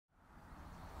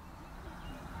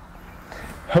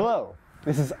Hello,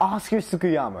 this is Oscar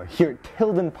Tuskayama here at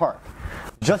Tildon Park,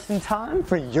 just in time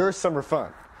for your summer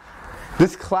fun.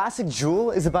 This classic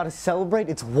jewel is about to celebrate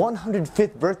its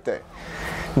 105th birthday.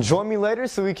 Join me later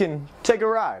so we can take a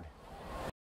ride.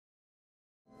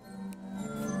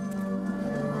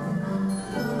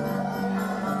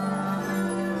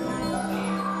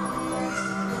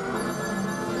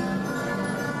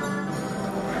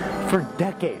 For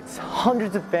decades,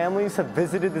 hundreds of families have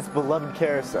visited this beloved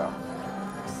carousel.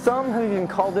 Some have even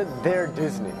called it their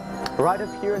Disney, right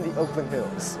up here in the Oakland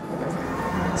Hills.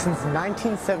 Since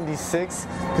 1976,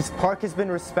 this park has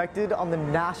been respected on the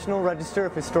National Register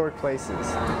of Historic Places.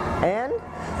 And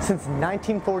since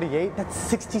 1948, that's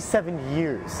 67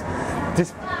 years,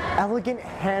 this elegant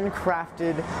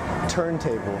handcrafted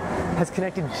turntable has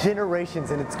connected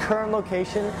generations in its current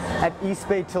location at East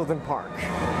Bay Tildon Park.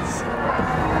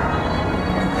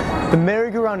 The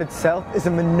merry-go-round itself is a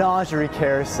menagerie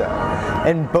carousel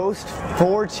and boasts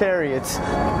 4 chariots,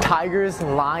 tigers,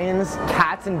 lions,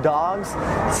 cats and dogs,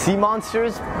 sea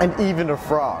monsters, and even a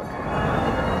frog.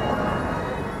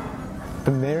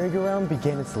 The merry-go-round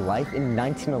began its life in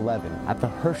 1911 at the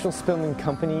Herschel Spelling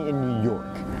Company in New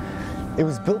York. It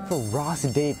was built for Ross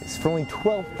Davis for only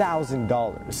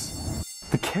 $12,000.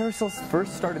 The carousels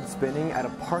first started spinning at a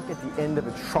park at the end of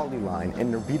a trolley line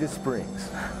in Narita Springs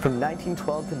from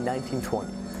 1912 to 1920.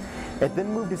 It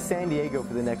then moved to San Diego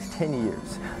for the next 10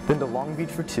 years, then to Long Beach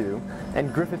for 2,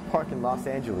 and Griffith Park in Los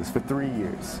Angeles for 3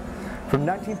 years. From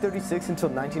 1936 until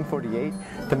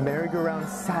 1948, the merry-go-round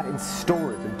sat in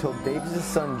storage until Davis'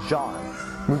 son John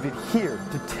moved it here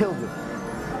to Tildon.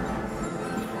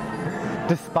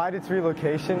 Despite its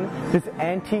relocation, this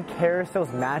antique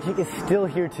carousel's magic is still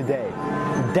here today,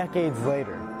 decades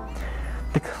later.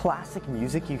 The classic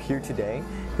music you hear today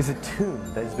is a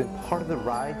tune that has been part of the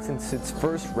ride since its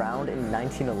first round in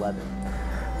 1911.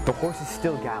 The horses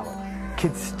still gallop,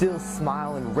 kids still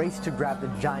smile and race to grab the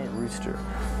giant rooster,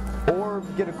 or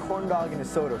get a corn dog and a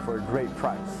soda for a great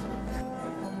price.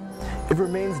 It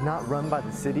remains not run by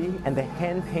the city, and the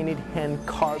hand-painted,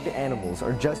 hand-carved animals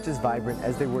are just as vibrant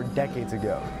as they were decades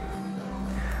ago.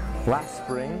 Last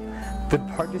spring, the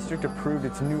Park District approved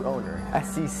its new owner,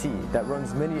 SCC, that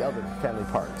runs many other family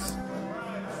parks.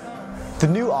 The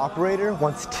new operator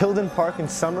wants Tildon Park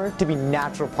and summer to be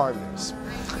natural partners.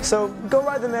 So go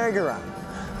ride the merry-go-round,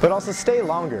 but also stay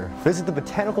longer. Visit the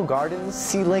botanical gardens,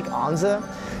 see Lake Anza,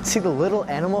 see the little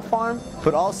animal farm,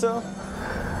 but also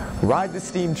ride the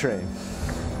steam train.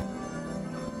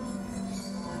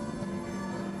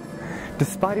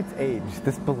 Despite its age,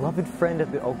 this beloved friend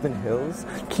of the Oakland Hills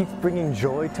keeps bringing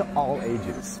joy to all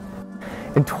ages.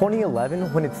 In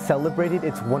 2011, when it celebrated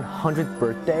its 100th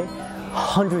birthday,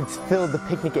 hundreds filled the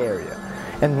picnic area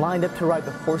and lined up to ride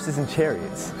the horses and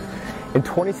chariots. In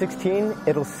 2016,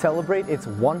 it'll celebrate its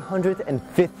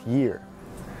 105th year.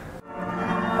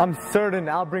 I'm certain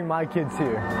I'll bring my kids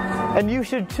here, and you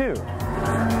should too.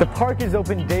 The park is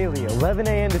open daily, 11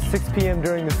 a.m. to 6 p.m.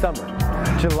 during the summer,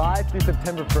 July through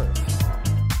September 1st.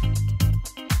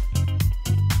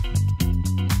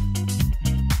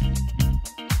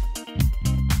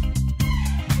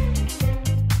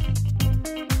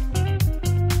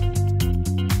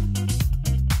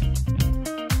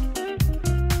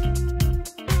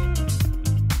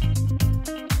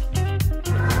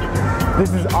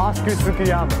 This is Oscar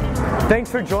Tuskayama. Thanks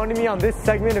for joining me on this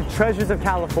segment of Treasures of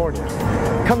California.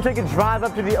 Come take a drive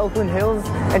up to the Oakland Hills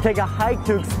and take a hike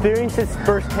to experience this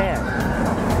firsthand.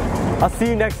 I'll see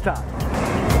you next time.